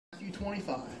Matthew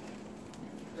 25.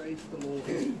 Praise the Lord.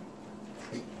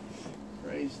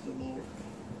 Praise the Lord.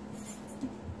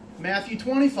 Matthew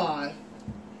 25.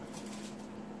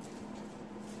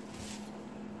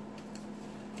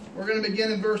 We're going to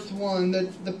begin in verse 1.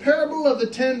 The parable of the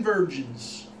 10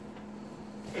 virgins.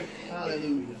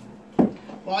 Hallelujah.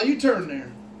 While you turn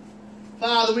there,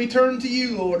 Father, we turn to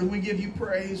you, Lord, and we give you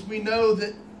praise. We know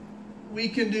that we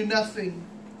can do nothing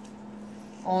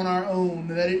on our own,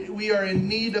 that we are in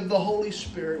need of the Holy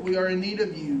Spirit. We are in need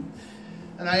of you.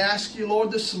 And I ask you,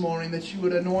 Lord, this morning that you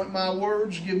would anoint my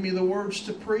words, give me the words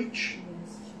to preach.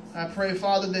 I pray,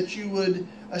 Father, that you would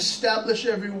establish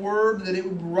every word, that it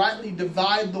would rightly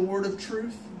divide the word of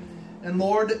truth. And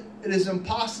Lord, it is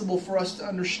impossible for us to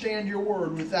understand your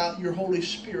word without your Holy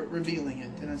Spirit revealing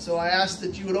it. And so I ask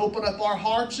that you would open up our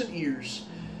hearts and ears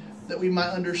that we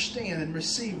might understand and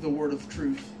receive the word of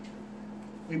truth.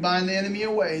 We bind the enemy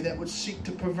away that would seek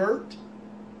to pervert,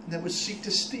 and that would seek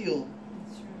to steal.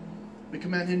 We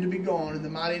command him to be gone in the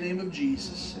mighty name of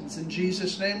Jesus. And it's in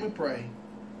Jesus' name we pray.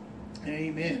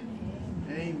 Amen.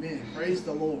 Amen. Praise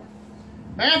the Lord.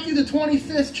 Matthew the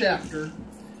 25th chapter,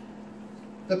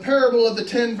 the parable of the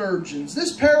 10 virgins.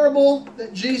 This parable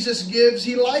that Jesus gives,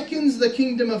 he likens the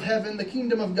kingdom of heaven, the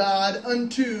kingdom of God,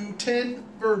 unto 10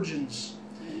 virgins.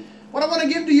 What I want to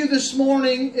give to you this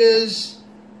morning is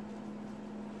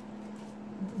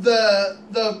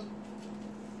the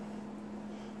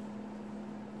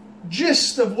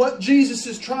gist of what Jesus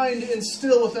is trying to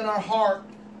instill within our heart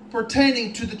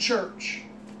pertaining to the church.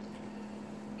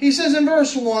 He says in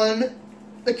verse 1,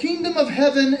 the kingdom of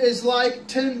heaven is like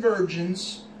 10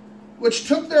 virgins, which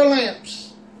took their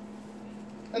lamps,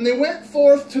 and they went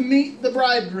forth to meet the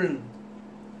bridegroom.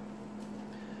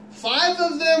 5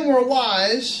 of them were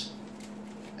wise,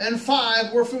 and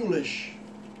 5 were foolish.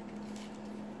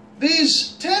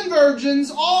 These 10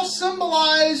 virgins all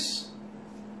symbolize,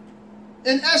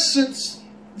 in essence,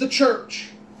 the church.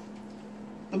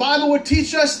 The Bible would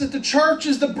teach us that the church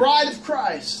is the bride of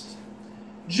Christ.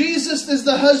 Jesus is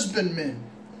the husbandman.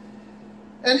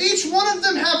 And each one of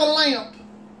them have a lamp.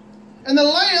 And the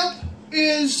lamp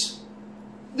is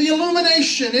the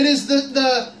illumination. It is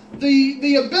the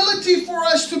ability for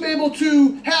us to be able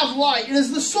to have light. It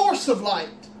is the source of light.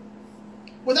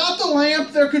 Without the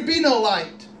lamp, there could be no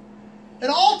light. And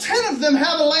all 10 of them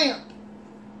have a lamp.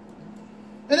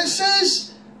 And it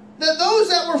says that those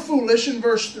that were foolish, in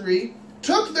verse 3,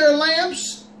 took their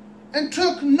lamps and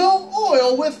took no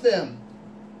oil with them.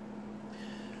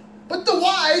 But the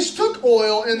wise took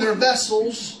oil in their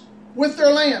vessels with their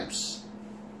lamps.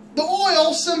 The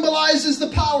oil symbolizes the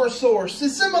power source. It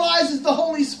symbolizes the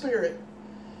Holy Spirit.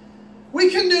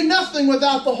 We can do nothing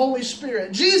without the Holy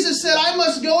Spirit. Jesus said, I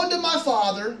must go unto my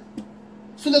Father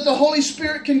so that the Holy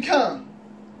Spirit can come.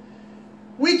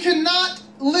 We cannot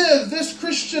live this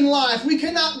Christian life. We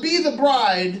cannot be the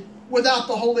bride without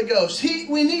the Holy Ghost.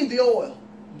 We need the oil.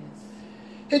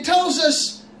 It tells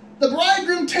us the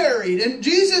bridegroom tarried, and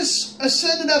Jesus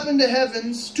ascended up into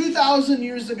heavens 2,000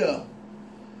 years ago.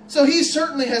 So he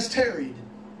certainly has tarried.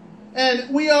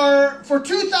 And we are, for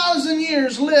 2,000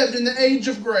 years, lived in the age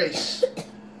of grace,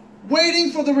 waiting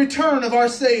for the return of our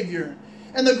Savior.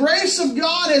 And the grace of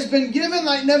God has been given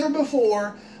like never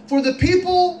before for the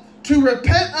people to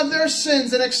repent of their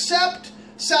sins and accept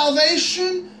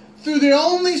salvation through the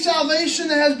only salvation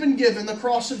that has been given, the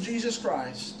cross of Jesus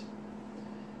Christ.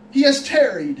 He has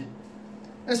tarried.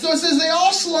 And so it says they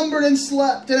all slumbered and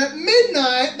slept. And at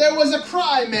midnight there was a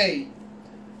cry made.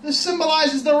 This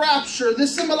symbolizes the rapture.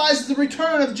 This symbolizes the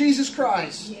return of Jesus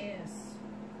Christ. Yes.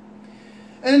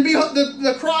 And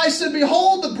the cry said,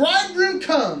 behold, the bridegroom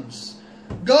comes.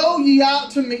 Go ye out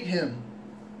to meet him.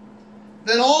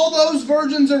 Then all those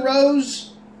virgins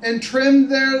arose and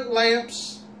trimmed their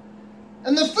lamps.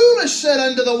 And the foolish said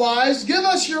unto the wise, give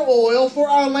us your oil, for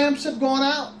our lamps have gone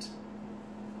out.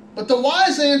 But the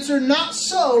wise answered, not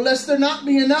so, lest there not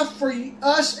be enough for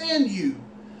us and you.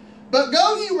 But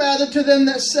go ye rather to them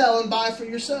that sell and buy for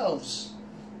yourselves.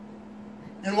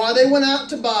 And while they went out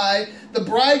to buy, the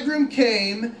bridegroom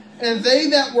came, and they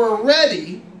that were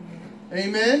ready,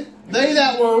 amen, they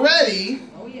that were ready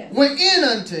went in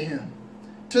unto him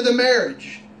to the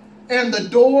marriage, and the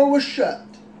door was shut.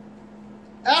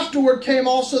 Afterward came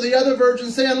also the other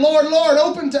virgins, saying, Lord, Lord,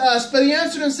 open to us. But he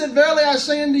answered and said, verily I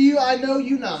say unto you, I know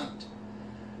you not.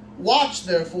 Watch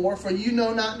therefore, for you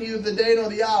know not neither the day nor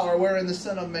the hour wherein the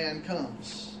Son of Man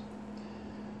comes.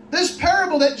 This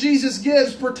parable that Jesus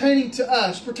gives pertaining to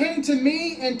us, pertaining to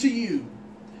me and to you,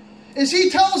 is he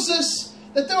tells us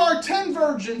that there are 10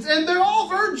 virgins, and they're all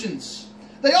virgins.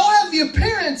 They all have the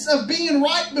appearance of being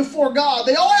right before God.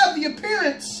 They all have the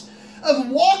appearance of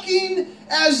walking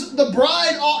as the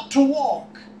bride ought to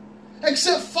walk.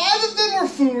 Except 5 of them were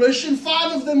foolish and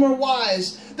 5 of them were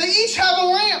wise. They each have a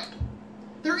lamp.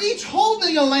 They're each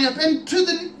holding a lamp, and to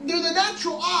the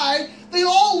natural eye, they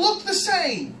all look the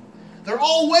same. They're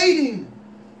all waiting.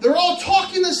 They're all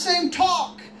talking the same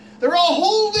talk. They're all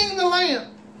holding the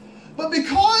lamp. But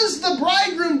because the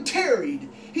bridegroom tarried,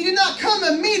 he did not come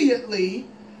immediately,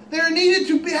 there needed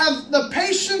to have the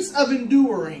patience of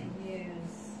enduring.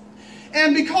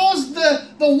 And because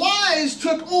the wise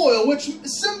took oil, which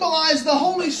symbolized the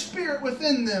Holy Spirit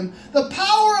within them, the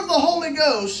power of the Holy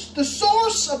Ghost, the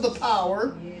source of the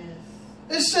power,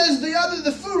 it says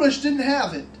the foolish didn't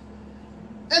have it.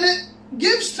 And it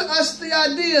gives to us the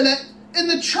idea that in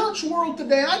the church world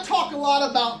today, and I talk a lot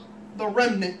about the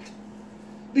remnant,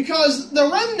 because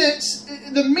the remnants,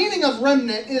 the meaning of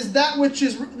remnant is that which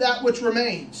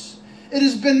remains. It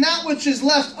has been that which is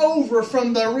left over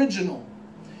from the original.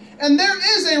 And there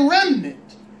is a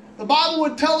remnant. The Bible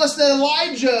would tell us that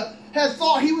Elijah had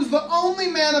thought he was the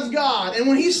only man of God. And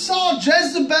when he saw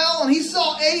Jezebel and he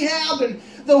saw Ahab and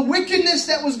the wickedness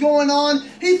that was going on,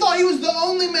 he thought he was the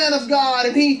only man of God.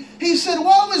 And he said,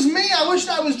 woe was me, I wished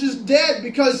I was just dead,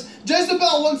 because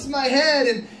Jezebel wants my head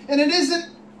and it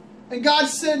isn't. And God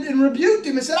said and rebuked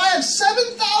him and said, I have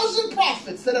 7,000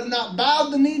 prophets that have not bowed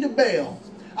the knee to Baal.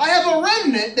 I have a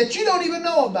remnant that you don't even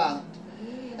know about.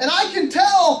 And I can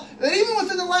tell that even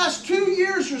within the last 2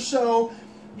 years or so,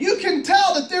 you can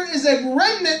tell that there is a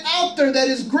remnant out there that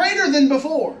is greater than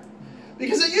before.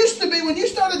 Because it used to be when you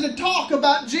started to talk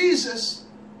about Jesus,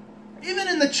 even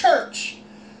in the church,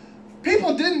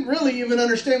 people didn't really even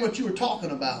understand what you were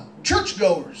talking about.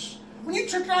 Churchgoers. When you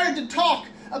started to talk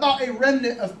about a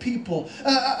remnant of people,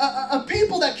 a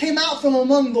people that came out from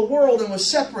among the world and was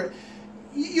separate,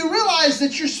 you realize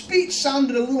that your speech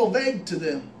sounded a little vague to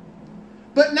them.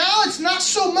 But now it's not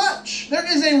so much. There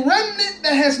is a remnant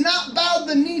that has not bowed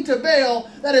the knee to Baal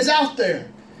that is out there.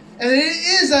 And it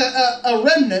is a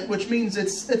remnant, which means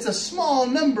it's a small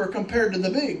number compared to the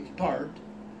big part.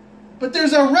 But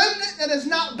there's a remnant that has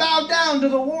not bowed down to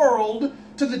the world,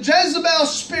 to the Jezebel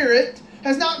spirit,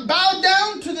 has not bowed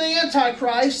down to the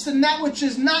Antichrist and that which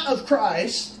is not of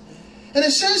Christ. And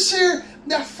it says here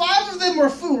that 5 of them were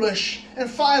foolish and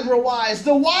 5 were wise.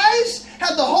 The wise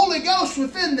had the Holy Ghost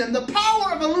within them, the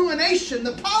power of illumination,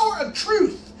 the power of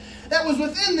truth that was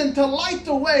within them to light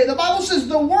the way. The Bible says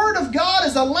the Word of God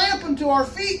is a lamp unto our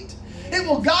feet. It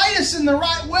will guide us in the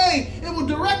right way. It will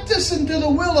direct us into the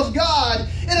will of God.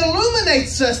 It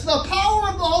illuminates us. The power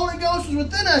of the Holy Ghost is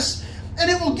within us. And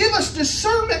it will give us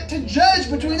discernment to judge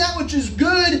between that which is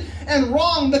good and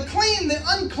wrong, the clean, the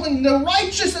unclean, the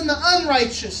righteous and the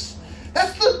unrighteous.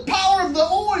 That's the power of the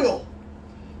oil.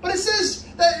 But it says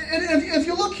that, and if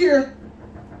you look here,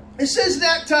 it says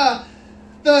that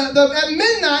at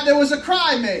midnight there was a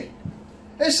cry made.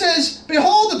 It says,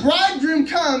 behold, the bridegroom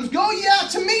comes, go ye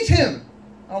out to meet him.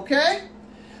 Okay?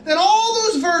 Then all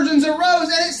those virgins arose,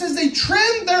 and it says they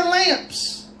trimmed their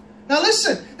lamps. Now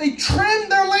listen, they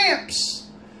trimmed their lamps.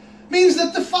 Means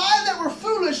that the 5 that were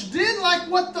foolish did like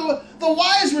what the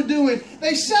wise were doing.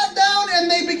 They sat down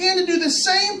and they began to do the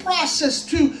same process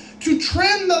to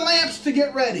trim the lamps to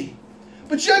get ready.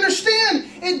 But you understand,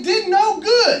 it did no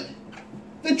good.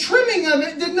 The trimming of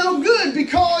it did no good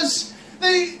because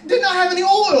they did not have any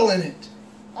oil in it.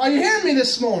 Are you hearing me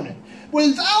this morning?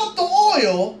 Without the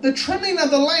oil, the trimming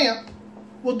of the lamp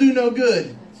will do no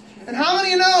good. And how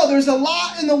many know there's a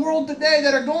lot in the world today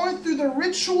that are going through the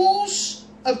rituals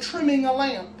of trimming a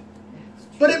lamp?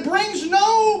 But it brings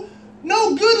no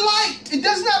good light. It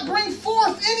does not bring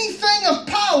forth anything of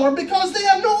power because they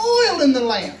have no oil in the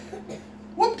lamp.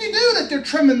 What do you do that they're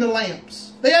trimming the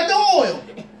lamps? They have no oil.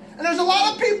 And there's a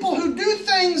lot of people who do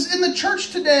things in the church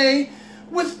today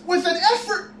with an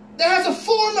effort that has a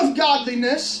form of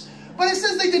godliness, but it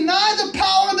says they deny the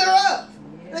power thereof.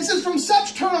 And it says from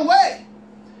such turn away.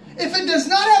 If it does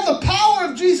not have the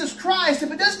power of Jesus Christ, if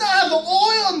it does not have the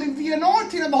oil and the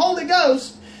anointing of the Holy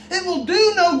Ghost, it will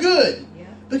do no good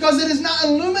because it is not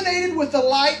illuminated with the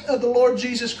light of the Lord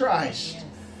Jesus Christ. Yes.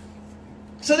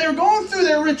 So they were going through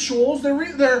their rituals,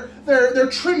 their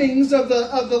trimmings of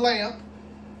the lamp,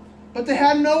 but they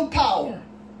had no power.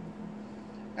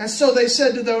 And so they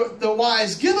said to the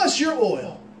wise, give us your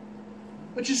oil.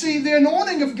 But you see, the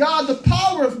anointing of God, the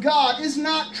power of God is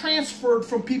not transferred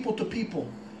from people to people.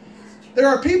 There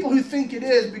are people who think it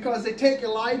is because they take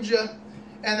Elijah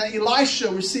and that Elisha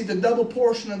received a double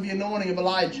portion of the anointing of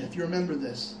Elijah, if you remember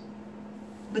this.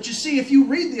 But you see, if you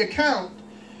read the account,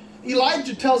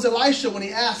 Elijah tells Elisha when he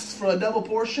asks for a double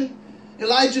portion,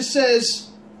 Elijah says,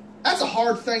 that's a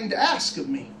hard thing to ask of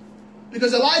me.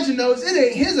 Because Elijah knows it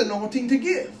ain't his anointing to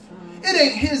give. It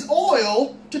ain't his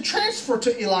oil to transfer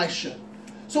to Elisha.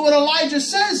 So what Elijah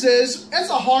says is, it's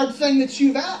a hard thing that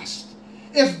you've asked.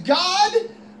 If God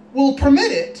will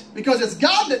permit it, because it's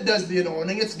God that does the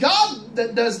anointing, it's God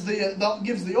that does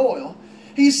gives the oil.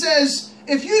 He says,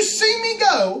 if you see me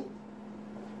go,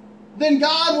 then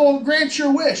God will grant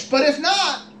your wish. But if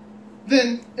not,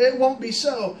 then it won't be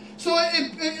so. So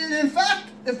in fact,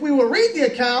 if we will read the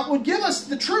account, would give us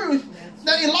the truth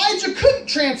that Elijah couldn't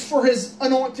transfer his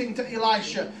anointing to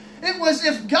Elisha. It was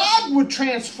if God would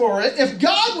transfer it, if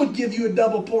God would give you a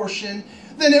double portion,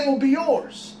 then it will be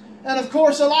yours. And of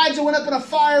course, Elijah went up in a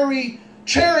fiery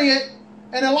chariot,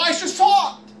 and Elisha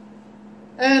saw it.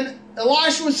 And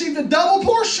Elisha received a double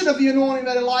portion of the anointing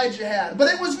that Elijah had.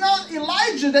 But it was not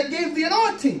Elijah that gave the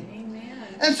anointing.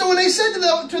 Amen. And so when they said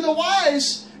to the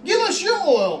wise, give us your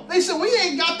oil, they said, we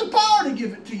ain't got the power to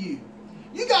give it to you.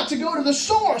 You got to go to the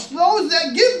source, those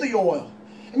that give the oil.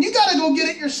 And you got to go get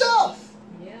it yourself.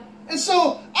 Yeah. And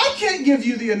so I can't give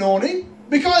you the anointing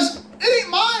because it ain't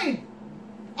mine.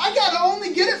 I got to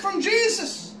only get it from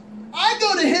Jesus. I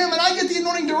go to Him and I get the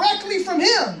anointing directly from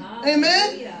Him.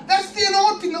 Amen? That's the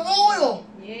anointing, the oil.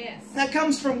 Yes. That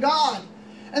comes from God.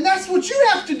 And that's what you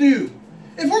have to do.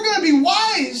 If we're going to be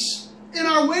wise in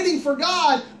our waiting for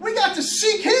God, we got to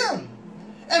seek Him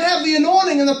and have the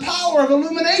anointing and the power of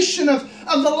illumination of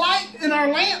the light in our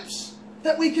lamps,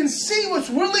 that we can see what's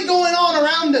really going on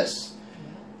around us.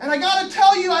 And I got to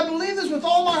tell you, I believe this with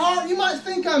all my heart. You might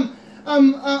think I'm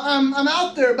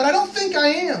out there, but I don't think I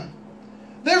am.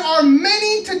 There are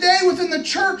many today within the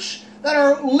church that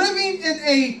are living in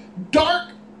a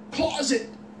dark closet.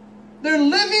 They're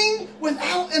living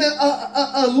without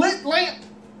a lit lamp.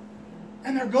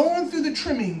 And they're going through the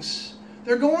trimmings.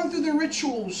 They're going through the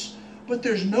rituals. But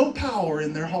there's no power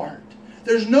in their heart.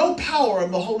 There's no power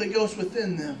of the Holy Ghost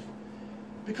within them.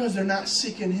 Because they're not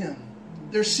seeking Him.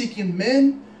 They're seeking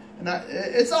men. And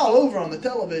it's all over on the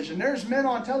television. There's men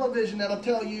on television that'll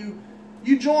tell you,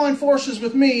 you join forces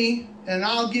with me and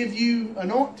I'll give you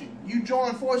anointing. You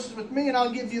join forces with me and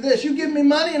I'll give you this. You give me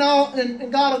money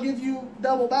and God will give you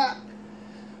double back.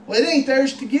 Well, it ain't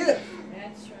theirs to give.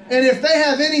 That's right. And if they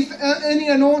have any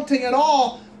anointing at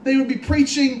all, they would be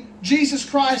preaching Jesus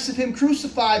Christ and Him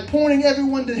crucified, pointing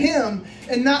everyone to Him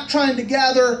and not trying to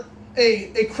gather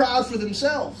a crowd for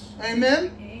themselves.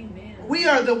 Amen? Amen. We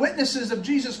are the witnesses of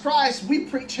Jesus Christ. We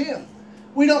preach Him.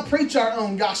 We don't preach our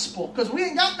own gospel because we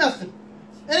ain't got nothing.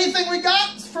 Anything we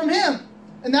got is from Him.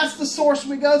 And that's the source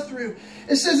we go through.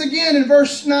 It says again in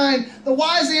verse 9, the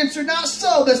wise answered, not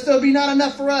so, lest there be not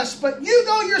enough for us, but you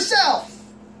go yourself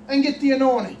and get the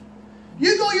anointing.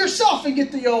 You go yourself and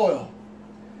get the oil.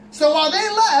 So while they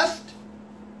left,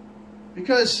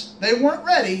 because they weren't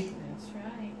ready, that's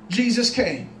right, Jesus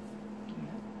came.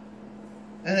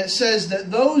 And it says that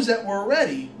those that were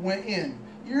ready went in.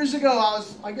 Years ago,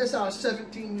 I guess I was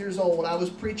 17 years old. I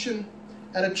was preaching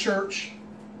at a church.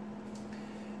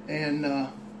 And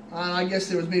I guess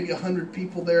there was maybe 100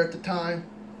 people there at the time.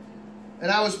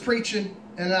 And I was preaching,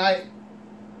 and I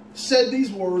said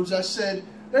these words. I said,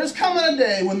 there's coming a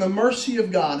day when the mercy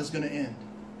of God is going to end.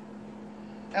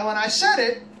 And when I said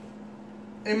it,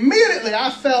 immediately I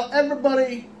felt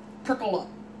everybody prickle up.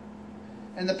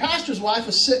 And the pastor's wife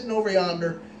was sitting over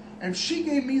yonder, and she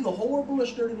gave me the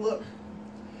horriblest dirty look.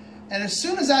 And as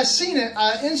soon as I seen it,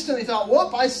 I instantly thought,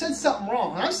 whoop, I said something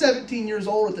wrong. I'm 17 years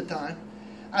old at the time.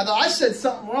 I thought I said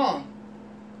something wrong.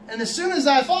 And as soon as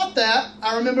I thought that,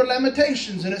 I remembered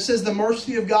Lamentations, and it says the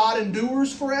mercy of God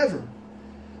endures forever.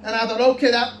 And I thought,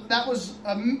 okay, that was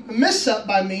a miss-up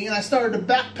by me, and I started to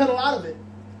backpedal out of it.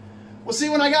 Well, see,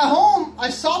 when I got home, I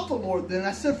sought the Lord then.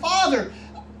 I said, Father,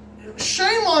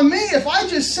 shame on me if I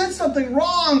just said something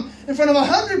wrong in front of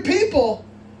 100 people.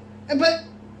 But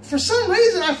for some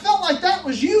reason, I felt like that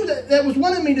was you that was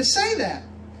wanting me to say that.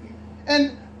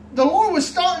 And the Lord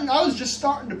was I was just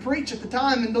starting to preach at the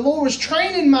time, and the Lord was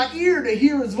training my ear to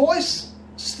hear His voice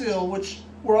still, which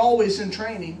we're always in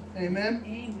training. Amen?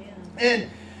 Amen. And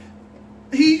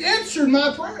He answered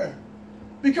my prayer.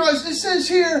 Because it says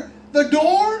here, the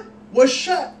door was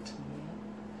shut.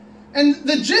 And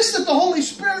the gist that the Holy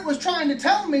Spirit was trying to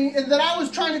tell me, and that I was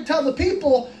trying to tell the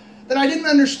people that I didn't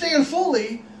understand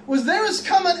fully, was there is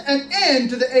coming an end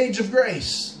to the age of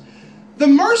grace. The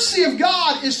mercy of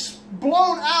God is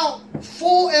blown out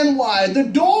full and wide. The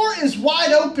door is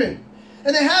wide open.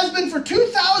 And it has been for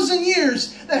 2,000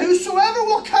 years that whosoever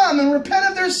will come and repent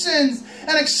of their sins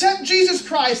and accept Jesus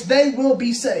Christ, they will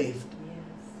be saved. Yes.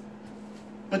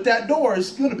 But that door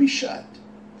is going to be shut.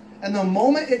 And the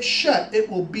moment it's shut, it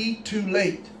will be too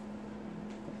late.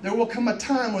 There will come a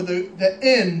time where the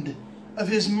end of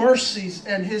His mercies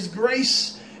and His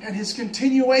grace and His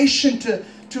continuation to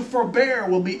forbear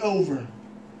will be over.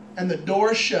 And the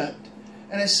door is shut.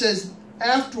 And it says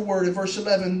afterward in verse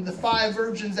 11, the 5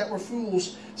 virgins that were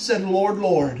fools said, Lord,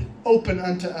 Lord, open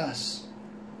unto us.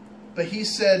 But He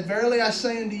said, verily I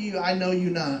say unto you, I know you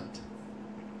not.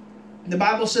 The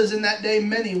Bible says in that day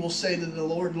many will say to the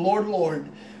Lord, Lord, Lord,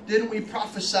 didn't we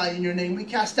prophesy in your name? We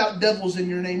cast out devils in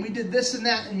your name. We did this and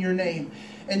that in your name.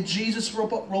 And Jesus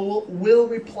will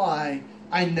reply,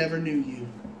 I never knew you.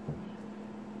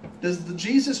 Does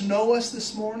Jesus know us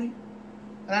this morning?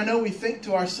 And I know we think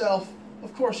to ourselves,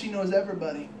 of course He knows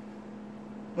everybody.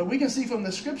 But we can see from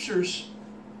the Scriptures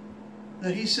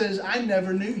that He says, I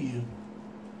never knew you.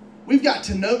 We've got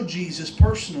to know Jesus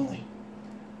personally.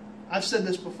 I've said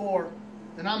this before,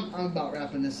 and I'm about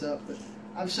wrapping this up, but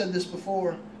I've said this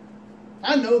before.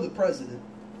 I know the President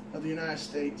of the United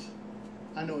States.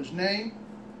 I know his name.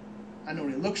 I know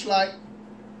what he looks like.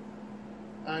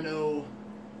 I know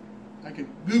I could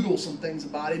Google some things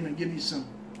about him and give you some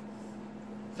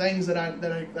things that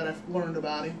I've learned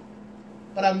about him.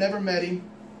 But I've never met him.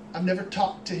 I've never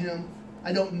talked to him.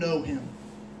 I don't know him.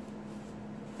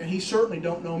 And he certainly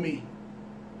don't know me.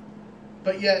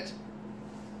 But yet,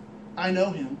 I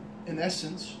know him in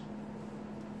essence.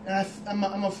 And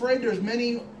I'm afraid there's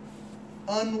many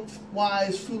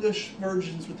unwise, foolish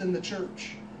virgins within the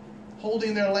church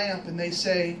holding their lamp, and they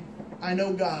say, I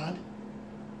know God.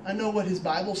 I know what His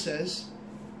Bible says.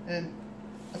 And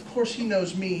of course He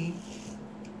knows me.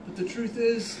 But the truth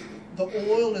is, the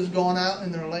oil has gone out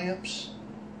in their lamps,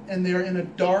 and they're in a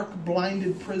dark,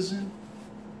 blinded prison,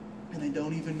 and they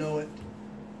don't even know it.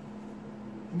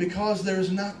 And because there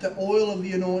is not the oil of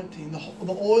the anointing,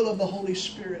 the oil of the Holy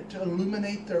Spirit to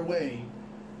illuminate their way,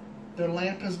 their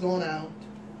lamp has gone out,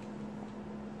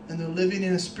 and they're living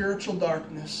in a spiritual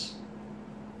darkness,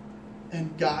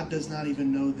 and God does not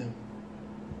even know them.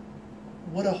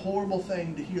 What a horrible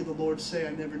thing to hear the Lord say,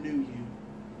 I never knew you.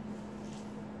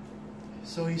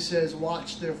 So He says,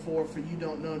 watch therefore, for you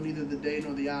don't know neither the day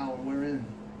nor the hour wherein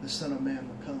the Son of Man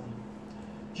will come.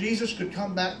 Jesus could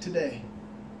come back today.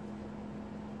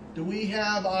 Do we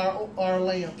have our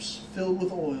lamps filled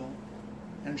with oil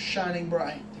and shining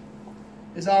bright?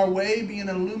 Is our way being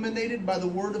illuminated by the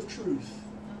word of truth?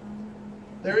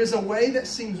 There is a way that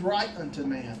seems right unto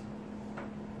man,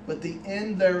 but the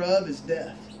end thereof is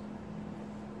death.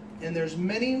 And there's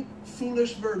many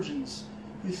foolish virgins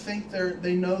who think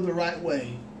they know the right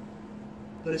way,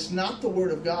 but it's not the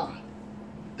Word of God.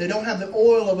 They don't have the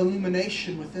oil of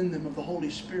illumination within them of the Holy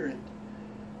Spirit.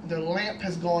 Their lamp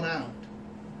has gone out,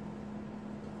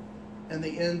 and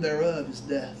the end thereof is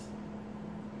death.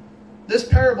 This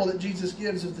parable that Jesus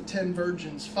gives of the 10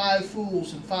 virgins, 5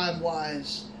 fools and 5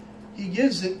 wise, He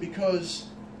gives it because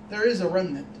there is a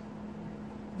remnant.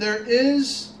 There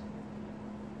is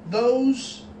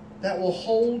those that will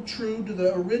hold true to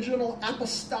the original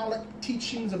apostolic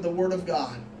teachings of the Word of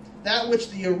God. That which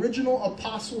the original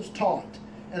apostles taught.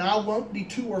 And I won't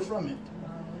detour from it.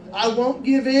 I won't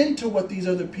give in to what these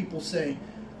other people say.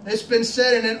 It's been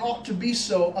said, and it ought to be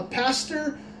so. A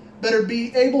pastor better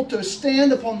be able to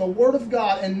stand upon the Word of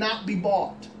God and not be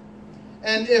bought.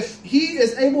 And if he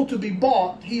is able to be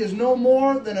bought, he is no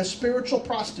more than a spiritual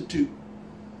prostitute.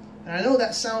 And I know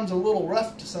that sounds a little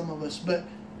rough to some of us, but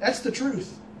that's the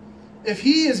truth. If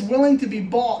he is willing to be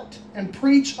bought and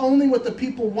preach only what the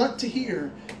people want to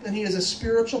hear, then he is a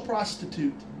spiritual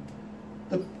prostitute.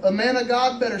 A man of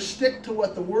God better stick to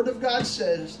what the Word of God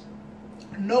says,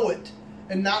 know it,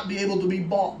 and not be able to be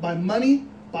bought by money,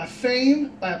 by fame,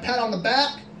 by a pat on the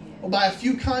back, or by a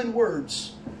few kind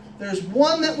words. There's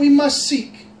one that we must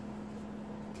seek,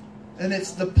 and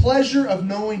it's the pleasure of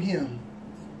knowing Him.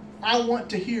 I want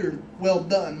to hear, well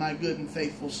done, my good and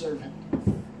faithful servant.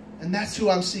 And that's who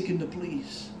I'm seeking to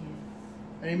please.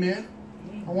 Amen?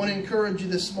 I want to encourage you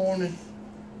this morning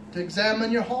to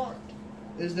examine your heart.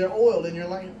 Is there oil in your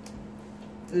lamp?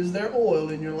 Is there oil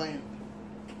in your lamp?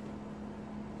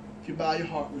 If you bow your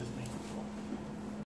heart with me.